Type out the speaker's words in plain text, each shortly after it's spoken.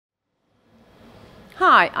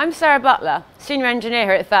Hi, I'm Sarah Butler, Senior Engineer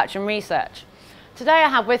here at Thatcham Research. Today I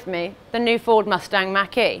have with me the new Ford Mustang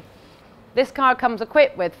Mach-E. This car comes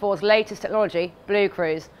equipped with Ford's latest technology,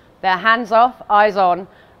 BlueCruise. They're hands-off, eyes-on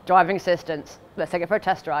driving assistance. Let's take it for a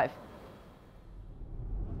test drive.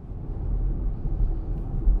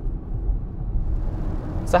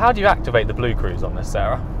 So how do you activate the BlueCruise on this,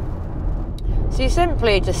 Sarah? So you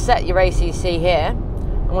simply just set your ACC here,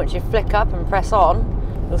 and once you flick up and press on,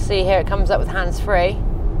 you'll see here it comes up with hands-free,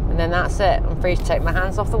 and then that's it. I'm free to take my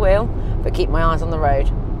hands off the wheel, but keep my eyes on the road.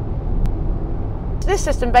 So this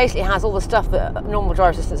system basically has all the stuff that normal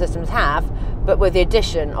driver assistance systems have, but with the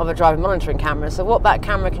addition of a driver monitoring camera. So what that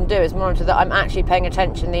camera can do is monitor that I'm actually paying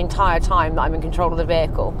attention the entire time that I'm in control of the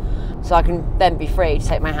vehicle, so I can then be free to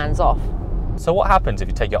take my hands off. So what happens if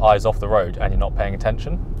you take your eyes off the road and you're not paying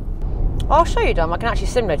attention? I'll show you, Dom. I can actually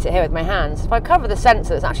simulate it here with my hands. If I cover the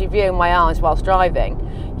sensor that's actually viewing my eyes whilst driving,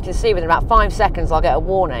 you can see within about 5 seconds I'll get a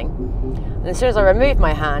warning. And as soon as I remove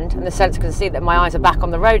my hand and the sensor can see that my eyes are back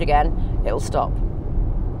on the road again, it'll stop.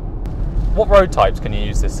 What road types can you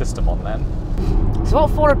use this system on then? So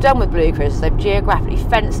what Ford have done with BlueCruise is they've geographically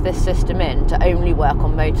fenced this system in to only work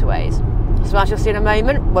on motorways. So as you'll see in a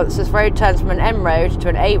moment, once this road turns from an M road to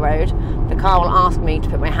an A road, the car will ask me to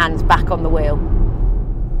put my hands back on the wheel.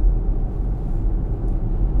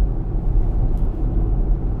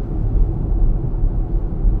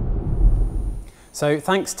 So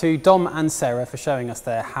thanks to Dom and Sarah for showing us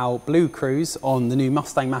there how BlueCruise on the new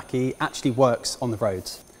Mustang Mach-E actually works on the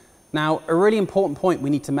roads. Now, a really important point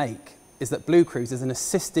we need to make is that BlueCruise is an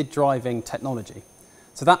assisted driving technology.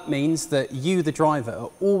 So that means that you, the driver,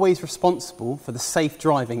 are always responsible for the safe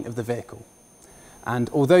driving of the vehicle. And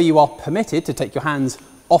although you are permitted to take your hands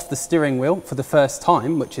off the steering wheel for the first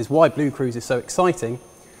time, which is why BlueCruise is so exciting,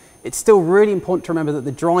 it's still really important to remember that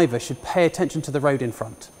the driver should pay attention to the road in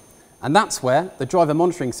front. And that's where the driver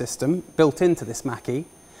monitoring system built into this Mach-E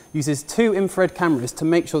uses 2 infrared cameras to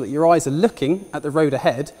make sure that your eyes are looking at the road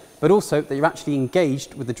ahead, but also that you're actually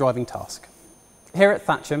engaged with the driving task. Here at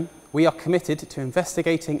Thatcham, we are committed to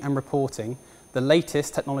investigating and reporting the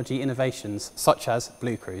latest technology innovations, such as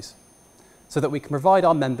BlueCruise, so that we can provide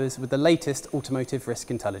our members with the latest automotive risk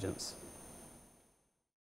intelligence.